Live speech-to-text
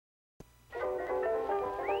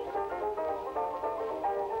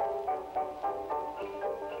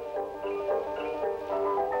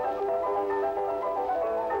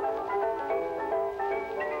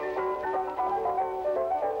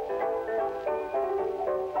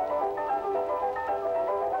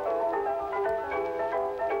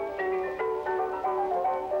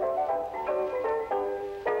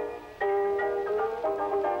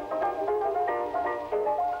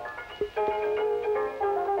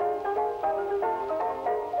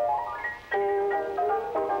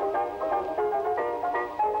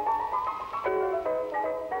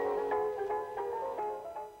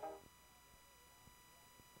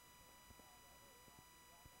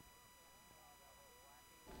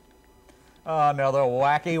Another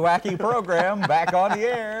wacky program back on the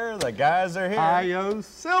air. The guys are here. Hi-yo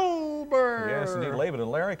Silver. Yes, indeed. Laban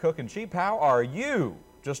and Larry, Cookin Cheap. How are you?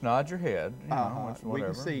 Just nod your head. You know, we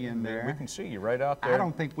can see you in there. We can see you right out there. I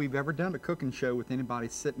don't think we've ever done a cooking show with anybody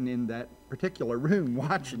sitting in that particular room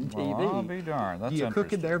watching TV. Well, I'll be darned. That's Do you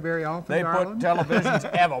cook it there very often, They darling? put televisions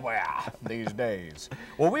everywhere these days.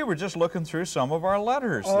 Well, we were just looking through some of our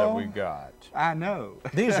letters that we got. I know.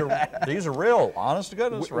 These are real, honest to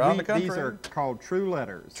goodness, around the country. These are called true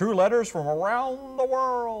letters. True letters from around the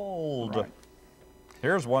world. Right.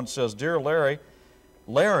 Here's one that says, Dear Larry,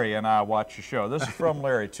 Larry and I watch your show. This is from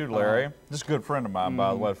Larry to Larry. This is a good friend of mine, by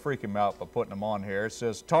the way. I freak him out by putting him on here. It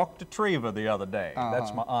says, talked to Treva the other day.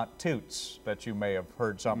 That's my Aunt Toots that you may have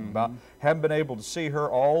heard something about. Haven't been able to see her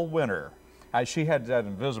all winter. She had that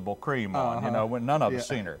invisible cream on, you know, when none of us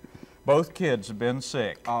seen her. Both kids have been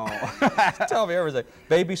sick. Tell me everything.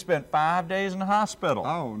 Baby spent 5 days in the hospital.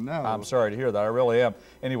 Oh, no. I'm sorry to hear that. I really am.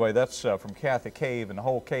 Anyway, that's from Kathy Cave and the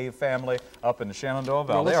whole Cave family up in the Shenandoah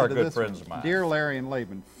Valley. They are good friends of mine. Dear Larry and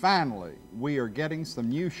Laban, finally, we are getting some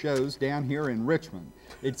new shows down here in Richmond.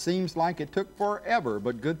 It seems like it took forever,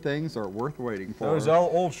 but good things are worth waiting for. Those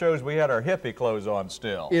old shows, we had our hippie clothes on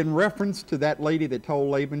still. In reference to that lady that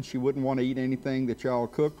told Laban she wouldn't want to eat anything that y'all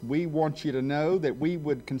cooked, we want you to know that we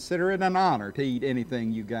would consider it an honor to eat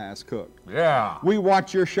anything you guys cook. Yeah. We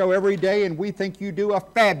watch your show every day, and we think you do a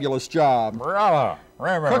fabulous job. Bravo.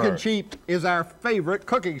 Cookin Cheap is our favorite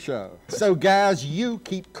cooking show. So, guys, you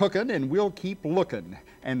keep cooking, and we'll keep looking.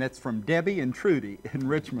 And that's from Debbie and Trudy in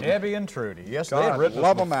Richmond. Debbie and Trudy. Yes, God, they've written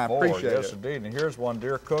love us them. I before. appreciate yes, it. indeed. And here's one.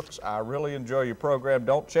 Dear Cooks, I really enjoy your program.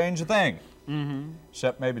 Don't change a thing.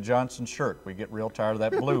 Except maybe Johnson's shirt. We get real tired of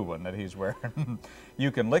that blue one that he's wearing.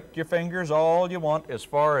 You can lick your fingers all you want as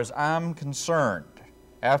far as I'm concerned.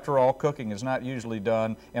 After all, cooking is not usually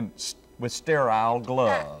done with sterile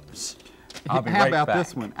gloves. I'll be How right about back.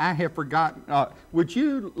 this one? I have forgotten. Would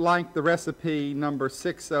you like the recipe number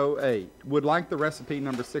 608? Would like the recipe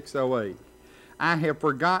number 608. I have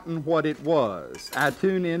forgotten what it was. I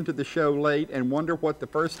tune into the show late and wonder what the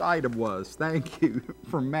first item was. Thank you,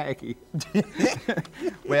 from Maggie.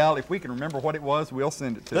 Well, if we can remember what it was, we'll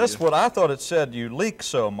send it to you. This one, I thought it said you leak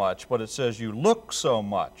so much, but it says you look so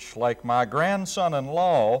much like my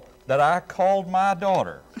grandson-in-law that I called my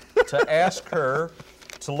daughter to ask her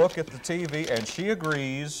to look at the TV, and she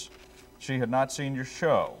agrees she had not seen your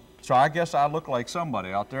show. So I guess I look like somebody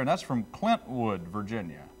out there, and that's from Clintwood,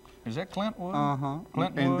 Virginia. Is that Clintwood?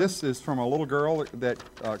 Clintwood? And this is from a little girl that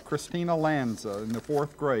Christina Lanza in the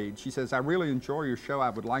 4th grade. She says, I really enjoy your show.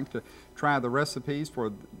 I would like to try the recipes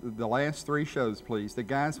for the last 3 shows, please. The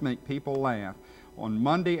guys make people laugh. On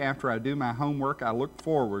Monday after I do my homework, I look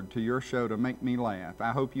forward to your show to make me laugh.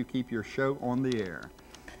 I hope you keep your show on the air.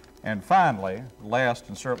 And finally, last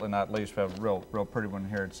and certainly not least, we have a real pretty one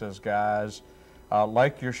here. It says, guys,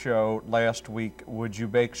 like your show last week, would you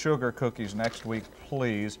bake sugar cookies next week,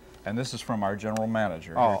 please? And this is from our general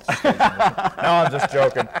manager. No, I'm just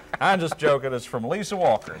joking. I'm just joking. It's from Lisa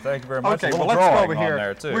Walker. Thank you very much. Okay, a well, little let's go drawing over here. on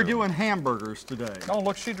there, too. We're doing hamburgers today. Oh,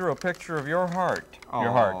 look, she drew a picture of your heart.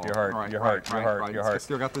 Your heart, your heart, your heart, your heart, your heart. It's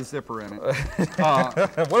still got the zipper in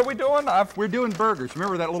it. What are we doing? We're doing burgers.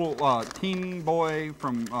 Remember that little teen boy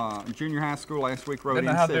from junior high school last week wrote in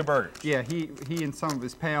Didn't know how to do burgers. Yeah, he and some of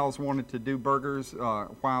his pals wanted to do burgers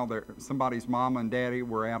while somebody's mama and daddy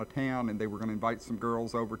were out of town, and they were going to invite some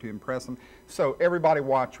girls over to impress them. So everybody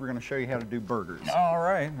watch. We're going to show you how to do burgers. All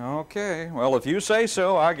right. Okay. Well, if you say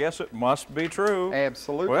so, I guess it must be true.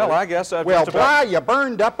 Absolutely. Well, I guess I've Well, just about... Bly, you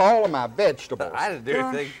burned up all of my vegetables. I didn't do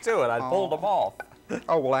anything to it. I pulled them off.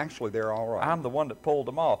 Oh, well, actually, they're all right. I'm the one that pulled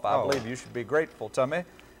them off. I believe you should be grateful to me,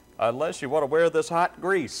 unless you want to wear this hot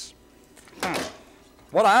grease.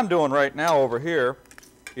 What I'm doing right now over here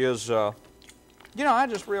is, you know, I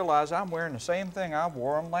just realized I'm wearing the same thing I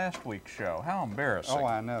wore on last week's show. How embarrassing. Oh,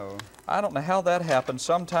 I know. I don't know how that happened.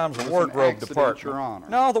 Sometimes the wardrobe department. Your honor.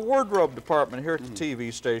 No, the wardrobe department here at the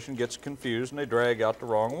TV station gets confused and they drag out the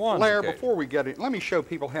wrong ones. Larry, before we get it, let me show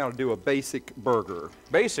people how to do a basic burger.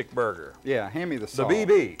 Basic burger. Yeah, hand me the salt. The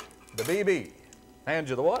BB. The BB. Hand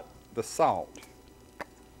you the what? The salt.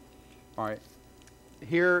 All right.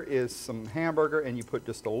 Here is some hamburger, and you put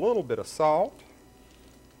just a little bit of salt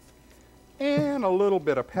and a little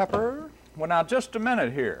bit of pepper. Well, now, just a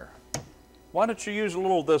minute here. Why don't you use a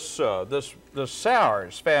little of this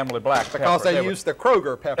Sours family black pepper? Because they use the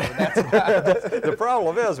Kroger pepper. That's right. The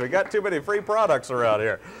problem is we got too many free products around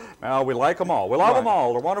here. Now, we like them all. We love them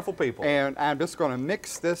all. They're wonderful people. And I'm just going to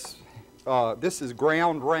mix this. This is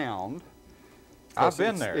ground round. I've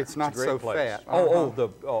been there. It's not a great so place. fat.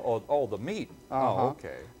 Oh, the meat. Oh,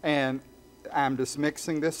 okay. And I'm just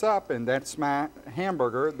mixing this up, and that's my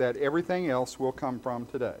hamburger that everything else will come from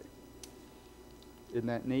today. Isn't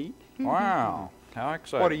that neat? Wow, how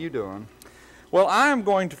exciting. What are you doing? Well, I'm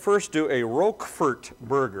going to first do a Roquefort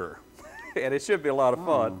burger, and it should be a lot of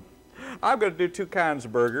fun. I'm going to do 2 kinds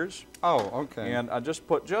of burgers. Oh, okay. And I just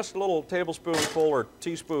put just a little tablespoonful or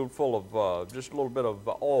teaspoonful of just a little bit of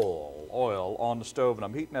oil on the stove, and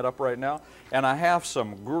I'm heating that up right now. And I have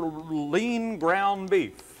some lean ground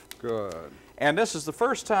beef. Good. And this is the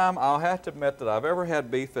first time, I'll have to admit, that I've ever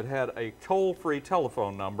had beef that had a toll-free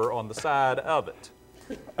telephone number on the side of it.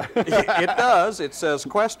 It does. It says,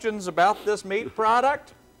 questions about this meat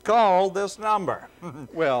product? Call this number.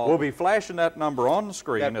 Well, we'll be flashing that number on the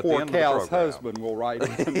screen at the end of the program. That poor cow's husband will write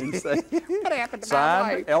in and say, what happened to my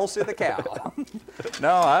Signed, wife? Elsie the cow.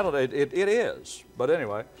 No, I don't. It is. But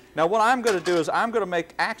anyway, now what I'm going to do is I'm going to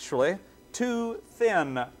make actually 2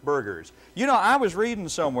 thin burgers. You know, I was reading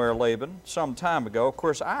somewhere, Laban, some time ago. Of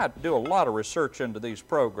course, I do a lot of research into these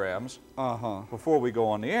programs before we go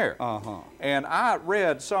on the air. And I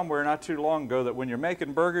read somewhere not too long ago that when you're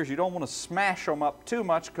making burgers, you don't want to smash them up too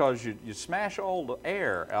much because you smash all the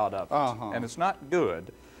air out of it, and it's not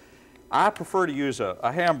good. I prefer to use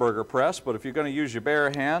a hamburger press, but if you're going to use your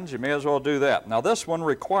bare hands, you may as well do that. Now, this one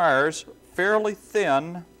requires fairly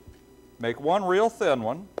thin. Make one real thin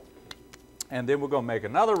one. And then we're going to make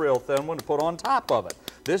another real thin one to put on top of it.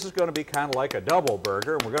 This is going to be kind of like a double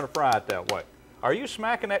burger, and we're going to fry it that way. Are you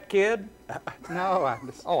smacking that kid? No, I'm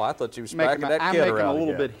just I thought you were smacking that kid I'm making around a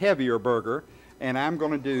little bit heavier burger, and I'm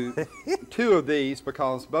going to do 2 of these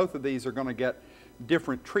because both of these are going to get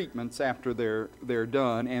different treatments after they're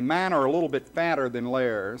done. And mine are a little bit fatter than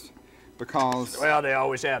Larry's because, well, they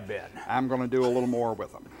always have been. I'm going to do a little more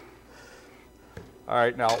with them. All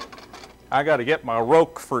right, now I got to get my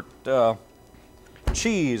Roquefort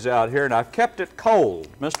cheese out here, and I've kept it cold.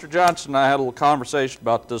 Mr. Johnson and I had a little conversation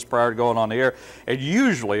about this prior to going on the air, and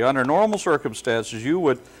usually under normal circumstances you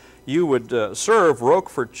would serve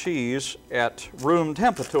Roquefort cheese at room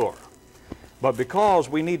temperature, but because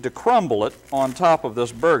we need to crumble it on top of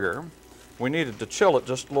this burger, we needed to chill it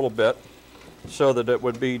just a little bit so that it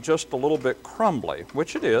would be just a little bit crumbly,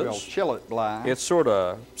 which it is. Well, chill it, Bly. It's sort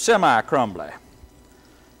of semi-crumbly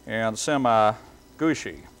and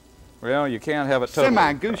semi-gushy. Well, you can't have it totally.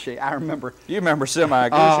 Semi-gushy, I remember. You remember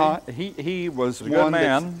Semi-gushy? He was He's a good one that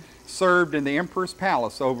man. served in the Emperor's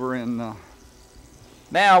Palace over in...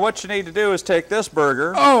 Now, what you need to do is take this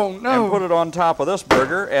burger and put it on top of this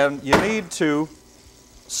burger, and you need to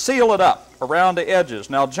seal it up around the edges.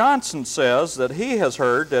 Now, Johnson says that he has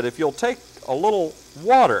heard that if you'll take a little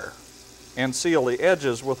water and seal the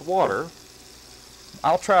edges with water,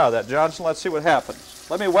 I'll try that, Johnson. Let's see what happens.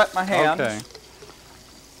 Let me wet my hands. Okay.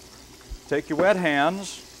 Take your wet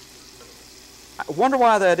hands. I wonder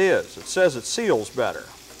why that is. It says it seals better.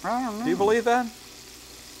 I don't know. Do you believe that?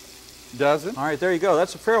 Does it? All right, there you go.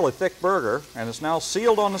 That's a fairly thick burger, and it's now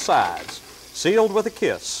sealed on the sides. Sealed with a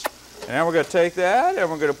kiss. And then we're going to take that, and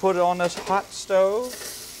we're going to put it on this hot stove.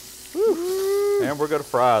 Whew. And we're going to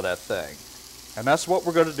fry that thing. And that's what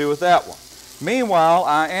we're going to do with that one. Meanwhile,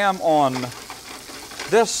 I am on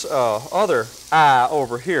this other eye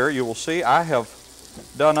over here. You will see I have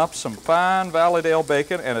done up some fine Valleydale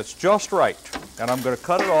bacon, and it's just right. And I'm going to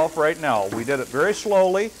cut it off right now. We did it very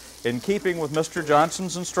slowly in keeping with Mr.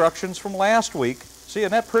 Johnson's instructions from last week. See,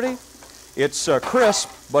 isn't that pretty? It's crisp,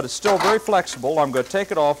 but it's still very flexible. I'm going to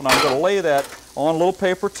take it off, and I'm going to lay that on a little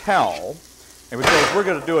paper towel. And because we're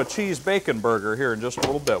going to do a cheese bacon burger here in just a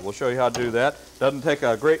little bit. We'll show you how to do that. Doesn't take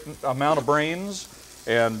a great amount of brains,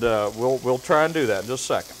 and we'll try and do that in just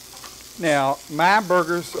a second. Now, my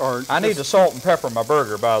burgers are... I need to salt and pepper my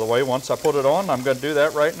burger, by the way. Once I put it on, I'm going to do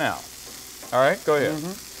that right now. All right, go ahead.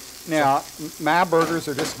 Now, my burgers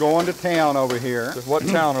are just going to town over here. What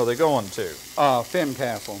town are they going to?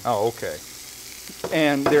 Fincastle. Oh, okay.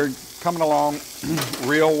 And they're coming along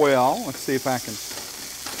real well. Let's see if I can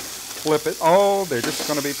flip it. Oh, they're just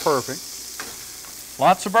going to be perfect.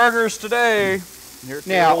 Lots of burgers today.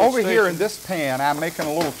 Now, over here in this pan, I'm making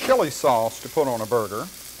a little chili sauce to put on a burger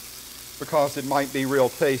because it might be real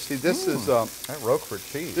tasty. This is that Roquefort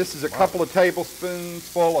cheese. This is a couple of tablespoons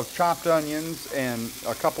full of chopped onions and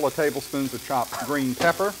a couple of tablespoons of chopped green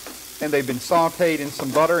pepper, and they've been sautéed in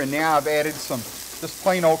some butter, and now I've added some just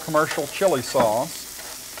plain old commercial chili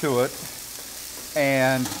sauce to it,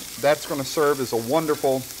 and that's going to serve as a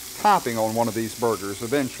wonderful topping on one of these burgers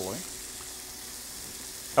eventually.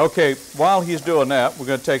 Okay, while he's doing that, we're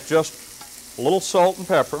going to take just a little salt and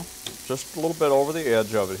pepper, just a little bit over the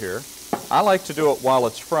edge of it here. I like to do it while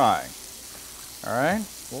it's frying. All right?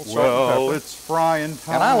 little salt and pepper. it's frying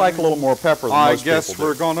time. And I like a little more pepper than most people do. I guess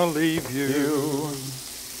we're gonna leave you.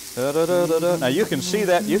 Now you can see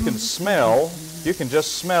that, you can just smell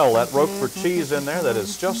that Roquefort cheese in there that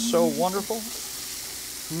is just so wonderful.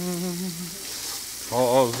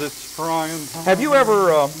 'Cause it's frying time. Have you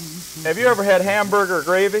ever had hamburger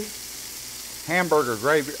gravy? Hamburger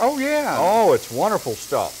gravy. Oh, yeah. Oh, it's wonderful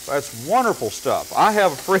stuff. That's wonderful stuff. I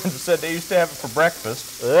have a friend that said they used to have it for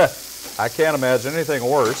breakfast. Ugh, I can't imagine anything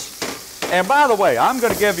worse. And by the way, I'm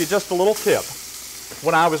going to give you just a little tip.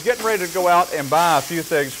 When I was getting ready to go out and buy a few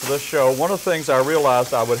things for this show, one of the things I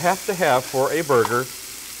realized I would have to have for a burger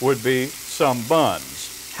would be some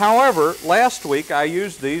buns. However, last week I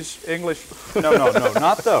used these English, no,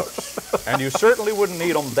 not those. And you certainly wouldn't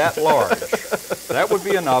need them that large. That would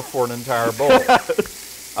be enough for an entire bowl.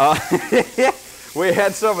 We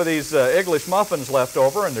had some of these English muffins left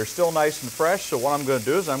over, and they're still nice and fresh, so what I'm going to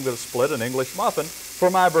do is I'm going to split an English muffin for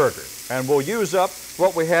my burger. And we'll use up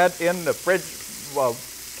what we had in the fridge,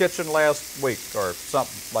 kitchen last week or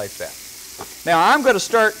something like that. Now I'm going to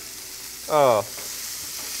start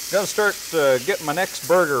getting my next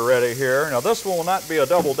burger ready here. Now this will not be a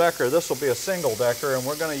double-decker, this will be a single-decker, and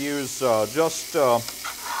we're going to use just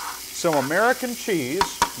some American cheese.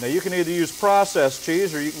 Now you can either use processed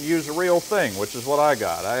cheese or you can use the real thing, which is what I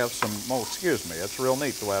got. I have some, oh excuse me, that's real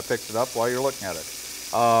neat the way I picked it up while you're looking at it.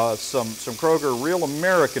 Some Kroger Real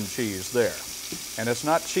American cheese there. And it's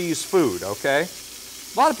not cheese food, okay?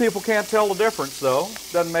 A lot of people can't tell the difference though.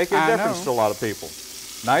 Doesn't make any difference to a lot of people.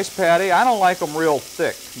 Nice patty. I don't like them real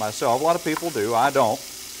thick myself. A lot of people do. I don't.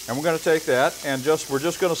 And we're going to take that and we're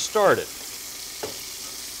just going to start it.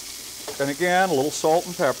 And again, a little salt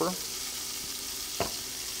and pepper.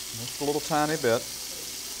 Just a little tiny bit.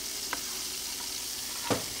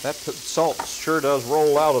 That salt sure does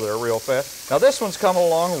roll out of there real fast. Now this one's coming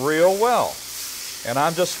along real well. And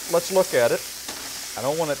let's look at it. I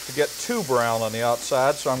don't want it to get too brown on the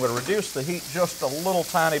outside, so I'm going to reduce the heat just a little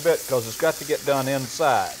tiny bit because it's got to get done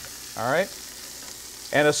inside. All right?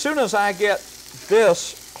 And as soon as I get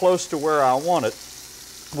this close to where I want it,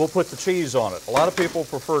 we'll put the cheese on it. A lot of people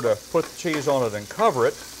prefer to put the cheese on it and cover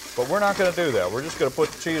it, but we're not going to do that. We're just going to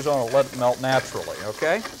put the cheese on it and let it melt naturally,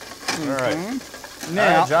 okay? All right.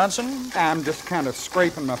 Now, all right, Johnson? I'm just kind of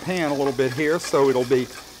scraping my pan a little bit here so it'll be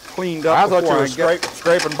cleaned up. I thought you were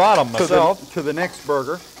scraping bottom myself. To the next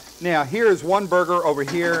burger. Now here's one burger over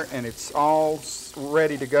here and it's all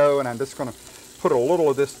ready to go, and I'm just going to put a little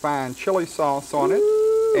of this fine chili sauce on it.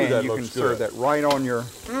 Ooh, and you can serve that right on your...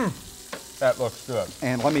 That looks good.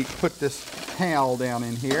 And let me put this towel down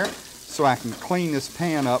in here so I can clean this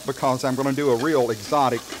pan up because I'm going to do a real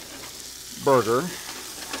exotic burger.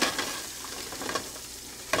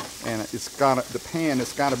 And the pan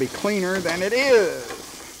has got to be cleaner than it is.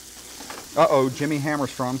 Uh-oh, Jimmy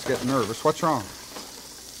Hammerstrom's getting nervous. What's wrong?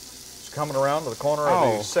 It's coming around to the corner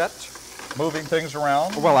of the set, moving things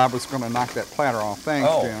around. Well, I was going to knock that platter off. Thanks,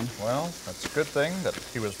 Jim. Well, that's a good thing that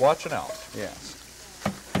he was watching out. Yes.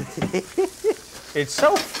 It's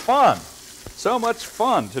so fun. So much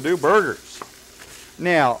fun to do burgers.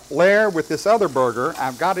 Now, Lair, with this other burger,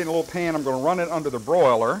 I've got it in a little pan. I'm going to run it under the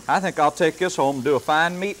broiler. I think I'll take this home and do a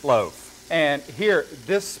fine meatloaf. And here,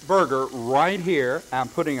 this burger right here, I'm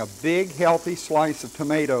putting a big, healthy slice of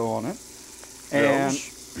tomato on it. And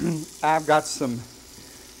I've got some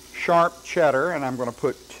sharp cheddar, and I'm going to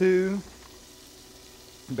put two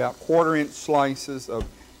about quarter-inch slices of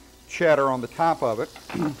cheddar on the top of it.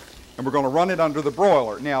 And we're going to run it under the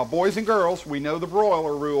broiler. Now, boys and girls, we know the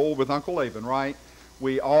broiler rule with Uncle Laban, right?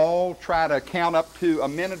 We all try to count up to a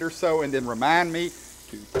minute or so and then remind me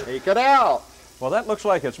to take it out. Well, that looks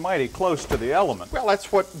like it's mighty close to the element. Well,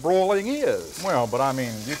 that's what broiling is. Well, but I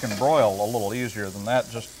mean, you can broil a little easier than that,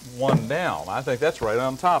 just one down. I think that's right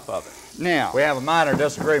on top of it. Now, we have a minor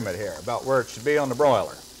disagreement here about where it should be on the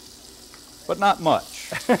broiler, but not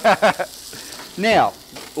much. Now,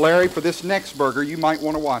 Larry, for this next burger, you might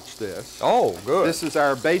want to watch this. Oh, good. This is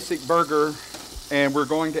our basic burger, and we're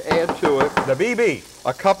going to add to it the BB.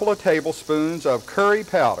 A couple of tablespoons of curry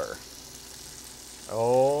powder.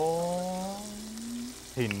 Oh,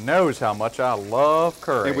 he knows how much I love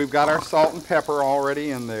curry. And we've got our salt and pepper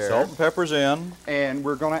already in there. Salt and pepper's in. And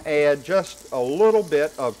we're going to add just a little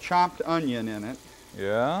bit of chopped onion in it.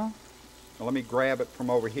 Yeah. Now, let me grab it from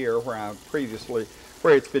over here where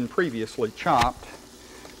it's been previously chopped.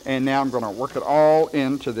 And now I'm going to work it all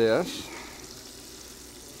into this.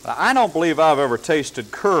 I don't believe I've ever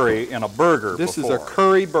tasted curry in a burger before. This is a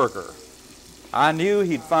curry burger. I knew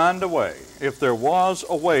he'd find a way. If there was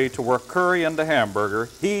a way to work curry into hamburger,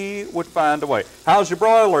 he would find a way. How's your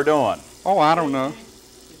broiler doing? Oh, I don't know.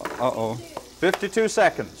 Uh-oh. 52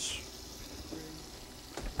 seconds.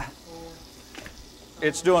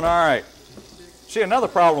 It's doing all right. See, another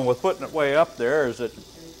problem with putting it way up there is that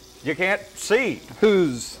you can't see.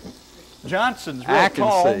 Who's? Johnson's real I can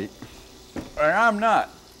tall, see. and I'm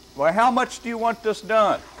not. Well, how much do you want this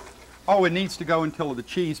done? Oh, it needs to go until the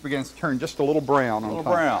cheese begins to turn just a little brown. A little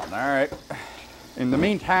brown, all right. In the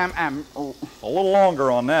meantime, I'm A little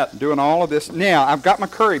longer on that. doing all of this. Now, I've got my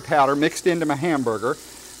curry powder mixed into my hamburger,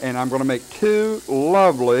 and I'm going to make 2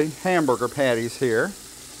 lovely hamburger patties here.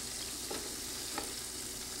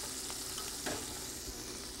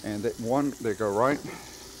 And they go right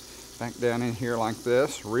back down in here like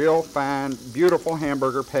this. Real fine, beautiful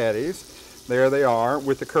hamburger patties. There they are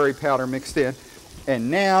with the curry powder mixed in.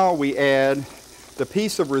 And now we add the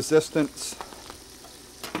piece of resistance,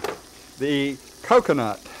 the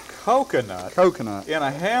coconut. Coconut? Coconut. In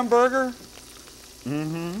a hamburger?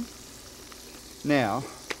 Mm-hmm. Now,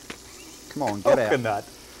 come on, get out. Coconut.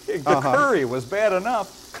 The curry was bad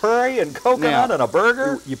enough. Curry and coconut Now, in a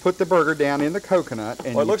burger? You put the burger down in the coconut.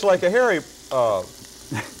 And Well, it looks like a hairy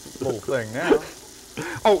little thing now.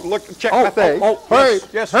 Oh, look, check my thing. Hurry,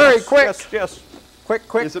 yes, hurry, yes, quick. Yes, yes. Quick,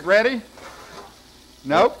 quick. Is it ready?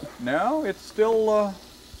 Nope. No, it's still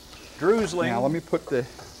drizzling. Now, let me put the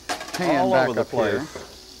pan all back over the up here.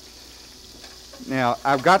 place. Now,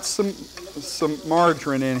 I've got some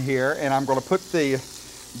margarine in here, and I'm going to put the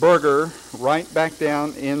burger right back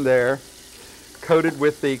down in there, coated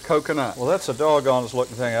with the coconut. Well, that's the doggonest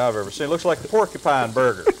looking thing I've ever seen. It looks like the porcupine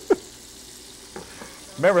burger.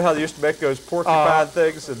 Remember how they used to make those porcupine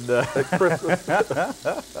things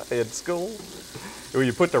in school? Where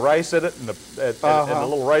you put the rice in it and the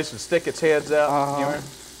little rice would stick its heads out. You know?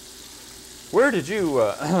 Where did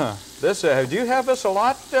you, do you have this a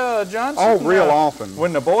lot, Johnson? Oh, real often.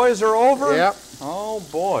 When the boys are over? Yep. Oh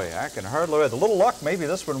boy, I can hardly, with a little luck, maybe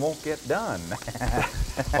this one won't get done.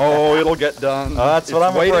 Oh, it'll get done. That's what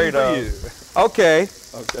I'm afraid of. You. Okay.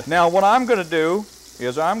 Now what I'm going to do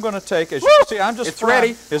is I'm going to take, as you can see, I'm just It's frying.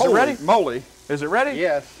 ready. Is Holy it ready? moly. Is it ready?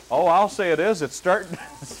 Yes. Oh, I'll say it is. It's starting,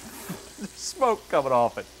 smoke coming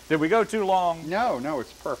off it. Did we go too long? No,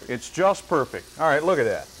 it's perfect. It's just perfect. All right, look at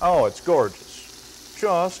that. Oh, it's gorgeous.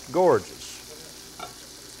 Just gorgeous.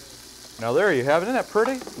 Now there you have it. Isn't that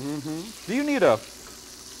pretty? Mm-hmm. Do you need a...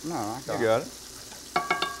 No, I got You got it.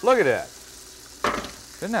 Look at that.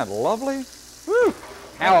 Isn't that lovely? Woo!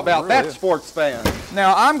 How about really that, is. sports fan?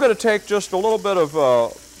 Now I'm going to take just a little bit of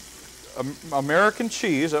American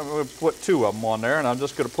cheese. I'm going to put 2 of them on there, and I'm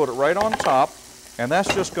just going to put it right on top, and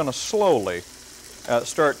that's just going to slowly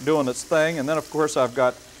start doing its thing. And then, of course, I've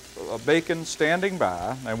got bacon standing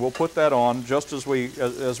by, and we'll put that on just as we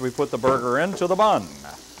put the burger into the bun.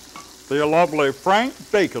 The lovely Frank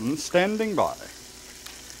Bacon standing by.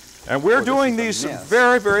 And we're Oh, doing this these is a mess.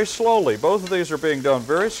 very, very slowly. Both of these are being done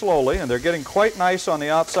very slowly, and they're getting quite nice on the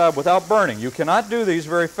outside without burning. You cannot do these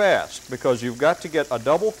very fast because you've got to get a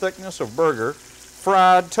double thickness of burger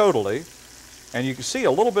fried totally. And you can see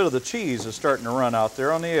a little bit of the cheese is starting to run out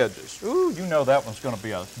there on the edges. Ooh, you know that one's going to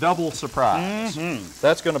be a double surprise. Mm-hmm.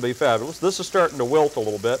 That's going to be fabulous. This is starting to wilt a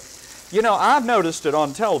little bit. You know, I've noticed it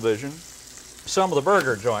on television. Some of the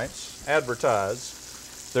burger joints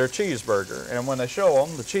advertise their cheeseburger, and when they show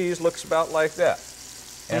them, the cheese looks about like that.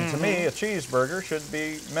 And to me, a cheeseburger should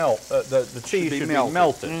be the cheese should be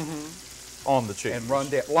melted on the cheese. And run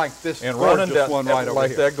down like this And gorgeous running down, one right over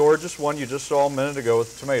like here. that gorgeous one you just saw a minute ago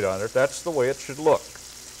with the tomato on it. That's the way it should look,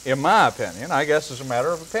 in my opinion. I guess it's a matter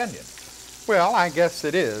of opinion. Well, I guess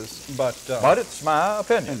it is, but it's my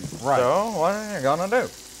opinion. Right. So what are you gonna do?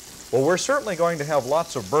 Well, we're certainly going to have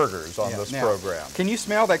lots of burgers on this now, program. Can you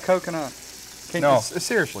smell that coconut? No.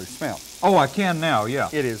 Seriously, smell. Oh, I can now, yeah.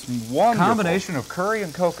 It is wonderful. Combination of curry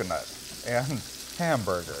and coconut and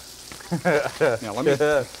hamburger. Now let me.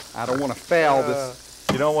 I don't want to foul this.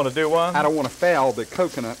 You don't want to do one? I don't want to foul the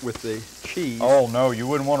coconut with the cheese. Oh no, you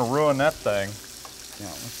wouldn't want to ruin that thing.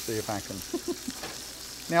 Now let's see if I can.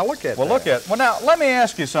 Now look at. Well, that. look at. Well, now let me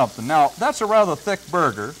ask you something. Now that's a rather thick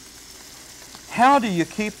burger. How do you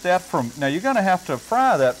keep that from? Now you're going to have to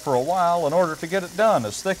fry that for a while in order to get it done,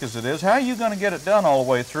 as thick as it is. How are you going to get it done all the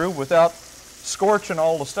way through without scorching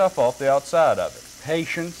all the stuff off the outside of it?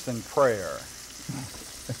 Patience and prayer.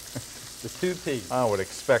 The 2 P's. I would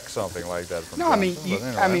expect something like that from No, I mean, Johnson,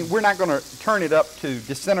 but anyway. we're not going to turn it up to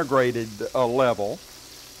disintegrated level.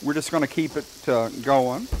 We're just going to keep it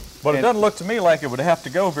going. But it doesn't look to me like it would have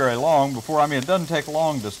to go very long before, I mean, it doesn't take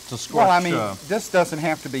long to scorch. Well, I mean, this doesn't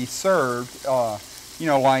have to be served,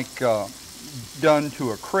 like done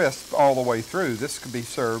to a crisp all the way through. This could be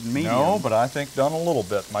served medium. No, but I think done a little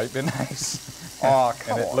bit might be nice. Oh,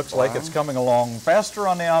 And it looks like it's coming along faster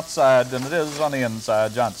on the outside than it is on the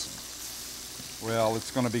inside, Johnson. Well,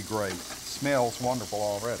 it's going to be great. It smells wonderful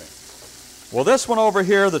already. Well, this one over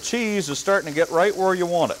here, the cheese is starting to get right where you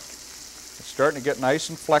want it. It's starting to get nice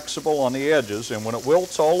and flexible on the edges, and when it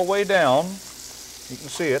wilts all the way down, you can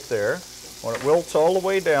see it there. When it wilts all the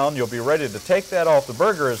way down, you'll be ready to take that off. The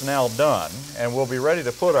burger is now done, and we'll be ready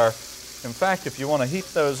to put our, in fact, if you want to heat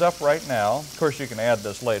those up right now, of course you can add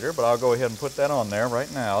this later, but I'll go ahead and put that on there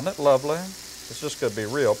right now. Isn't it lovely? It's just going to be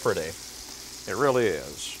real pretty. It really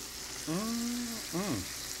is.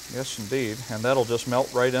 Yes, indeed, and that'll just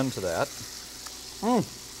melt right into that.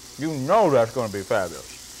 You know that's going to be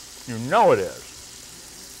fabulous. You know it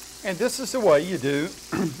is. And this is the way you do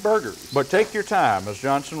burgers. But take your time, as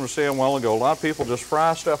Johnson was saying a while ago. A lot of people just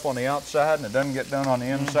fry stuff on the outside and it doesn't get done on the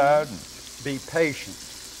inside. And be patient.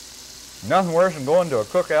 nothing worse than going to a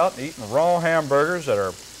cookout and eating raw hamburgers that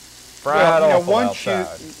are fried off once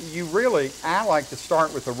outside. you really, I like to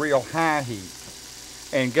start with a real high heat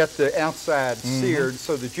and get the outside seared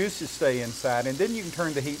so the juices stay inside, and then you can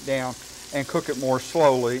turn the heat down and cook it more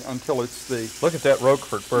slowly until it's the... Look at that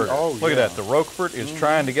Roquefort burger. Oh, Look at that. The Roquefort is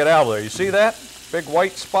trying to get out of there. You see that? Big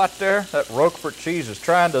white spot there? That Roquefort cheese is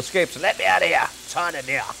trying to escape. So let me out of here. It's hot in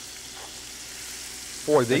here.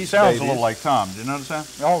 Boy, these sounds babies. a little like Tom. Did you notice that?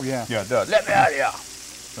 Oh, yeah. Yeah, it does. Let me out of here.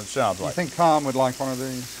 That sounds You like. think Tom would like one of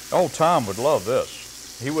these? Oh, Tom would love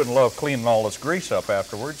this. He wouldn't love cleaning all this grease up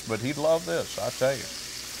afterwards, but he'd love this, I tell you.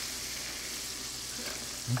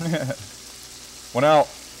 Well, now,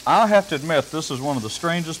 I'll have to admit, this is one of the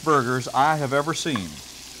strangest burgers I have ever seen.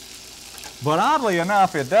 But oddly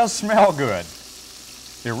enough, it does smell good.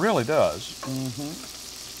 It really does.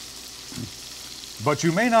 But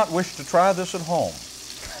you may not wish to try this at home.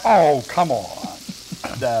 Oh, come on.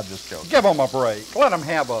 Nah, I'm just joking. Give them a break. Let them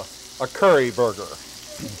have a curry burger.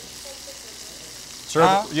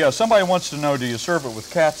 Yeah, somebody wants to know, do you serve it with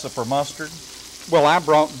catsup or mustard? Well, I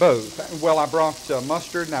brought both. Well, I brought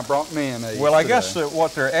mustard and I brought mayonnaise. Well, I today. guess that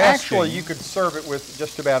what they're asking... Actually, you could serve it with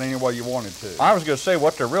just about any way you wanted to. I was going to say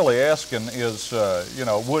what they're really asking is, you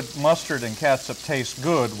know, would mustard and catsup taste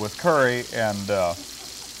good with curry and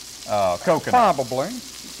coconut? Probably.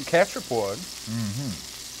 Ketchup would.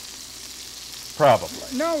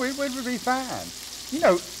 Probably. No, it would be fine. You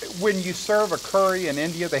know, when you serve a curry in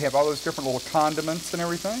India, they have all those different little condiments and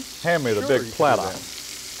everything. Hand me the Sure, big you can do platter. that.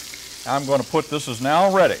 I'm going to put this is now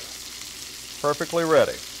ready. Perfectly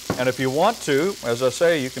ready. And if you want to, as I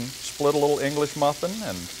say, you can split a little English muffin,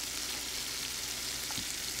 and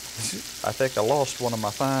I think I lost one of my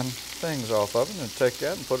fine things off of it, and take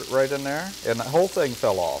that and put it right in there, and the whole thing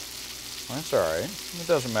fell off. That's all right. It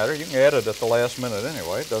doesn't matter. You can add it at the last minute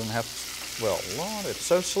anyway. It doesn't have to, well, Lord, it's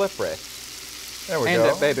so slippery. There we Hand go.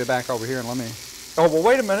 that baby back over here and let me... Oh, well,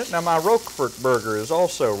 wait a minute. Now, my Roquefort burger is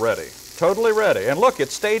also ready. Totally ready. And look, it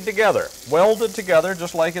stayed together. Welded together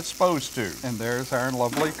just like it's supposed to. And there's our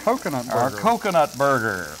lovely coconut burger. Our coconut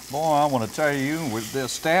burger. Boy, I want to tell you, the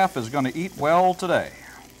staff is going to eat well today.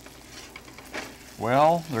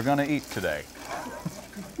 Well, they're going to eat today.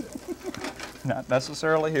 Not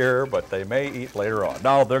necessarily here, but they may eat later on.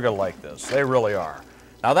 No, they're going to like this. They really are.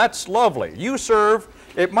 Now, that's lovely. You serve...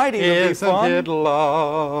 It might even be fun. Isn't it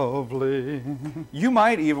lovely? You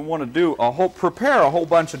might even want to prepare a whole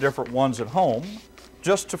bunch of different ones at home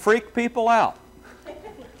just to freak people out.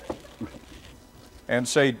 And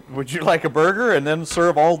say, would you like a burger? And then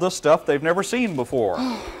serve all this stuff they've never seen before.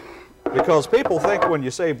 Because people think when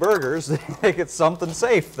you say burgers, they think it's something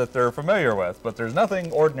safe that they're familiar with. But there's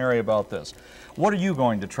nothing ordinary about this. What are you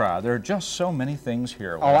going to try? There are just so many things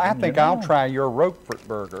here. Oh, I think I'll try your Roquefort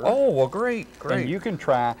burger. Oh, well, great, great. And you can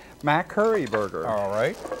try my curry burger. All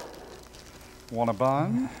right. Want a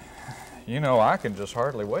bun? You know, I can just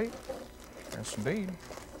hardly wait. Yes, indeed.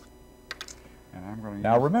 And I'm going to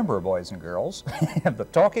Now remember, boys and girls, the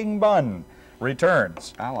talking bun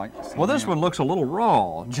returns. I like to see Well, this them. one looks a little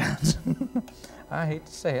raw, Johnson. I hate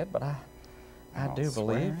to say it, but I do swear.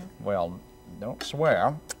 believe. Well, don't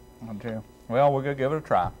swear. Don't you? Well, we're going to give it a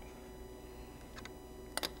try.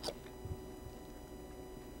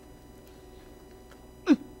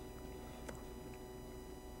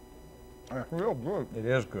 That's real good. It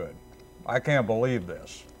is good. I can't believe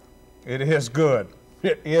this. It is good.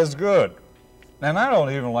 It is good. And I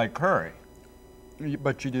don't even like curry.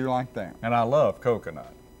 But you do like that. And I love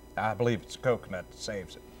coconut. I believe it's coconut that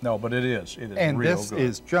saves it. No, but it is. It is And real this good.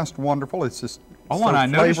 is just wonderful. It's just Oh, so and I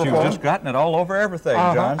noticed you've flavorful. just gotten it all over everything,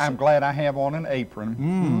 Johnson. I'm glad I have on an apron.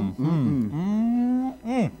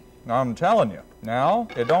 I'm telling you. Now,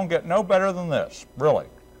 it don't get no better than this, really.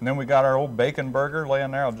 And then we got our old bacon burger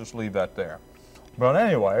laying there. I'll just leave that there. But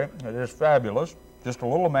anyway, it is fabulous. Just a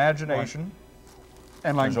little imagination.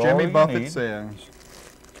 And like is all Jimmy you Buffett need. says,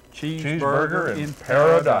 Cheeseburger in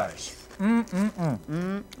paradise.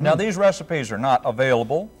 Now, these recipes are not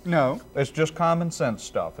available. No. It's just common sense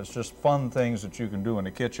stuff. It's just fun things that you can do in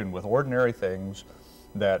the kitchen with ordinary things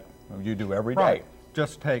that you do every day. Right.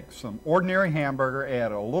 Just take some ordinary hamburger,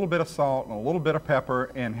 add a little bit of salt and a little bit of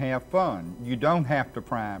pepper, and have fun. You don't have to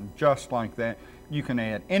fry them just like that. You can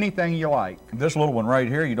add anything you like. This little one right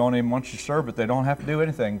here, you don't even, once you serve it, they don't have to do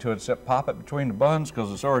anything to it except pop it between the buns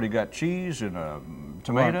because it's already got cheese and a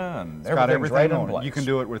tomato and It's got everything's everything right in on it. place. You can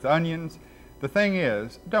do it with onions. The thing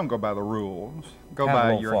is, don't go by the rules. Go Have a by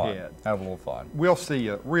little your fun. head. Have a little fun. We'll see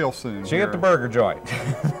you real soon. See you at the burger joint.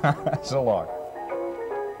 So long.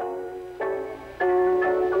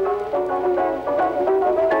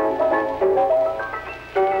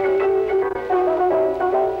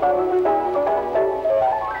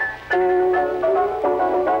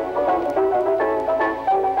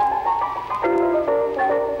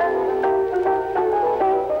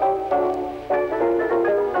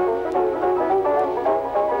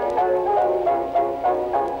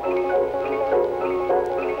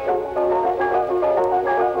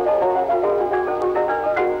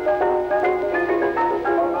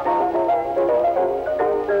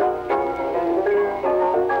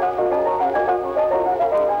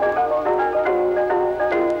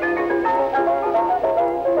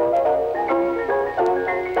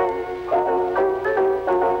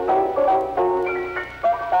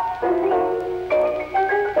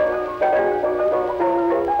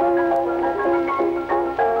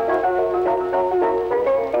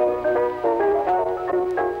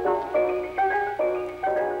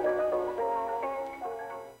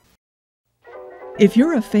 If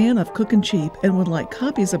you're a fan of Cookin Cheap and would like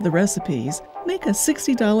copies of the recipes, make a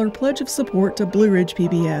 $60 pledge of support to Blue Ridge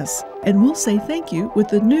PBS, and we'll say thank you with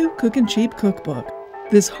the new Cookin Cheap cookbook.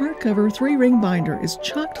 This hardcover 3-ring binder is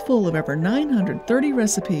chocked full of over 930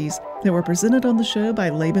 recipes that were presented on the show by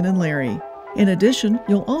Laban and Larry. In addition,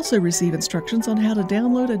 you'll also receive instructions on how to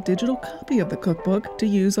download a digital copy of the cookbook to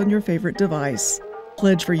use on your favorite device.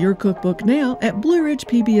 Pledge for your cookbook now at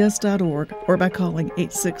blueridgepbs.org or by calling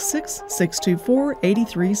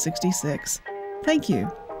 866-624-8366. Thank you.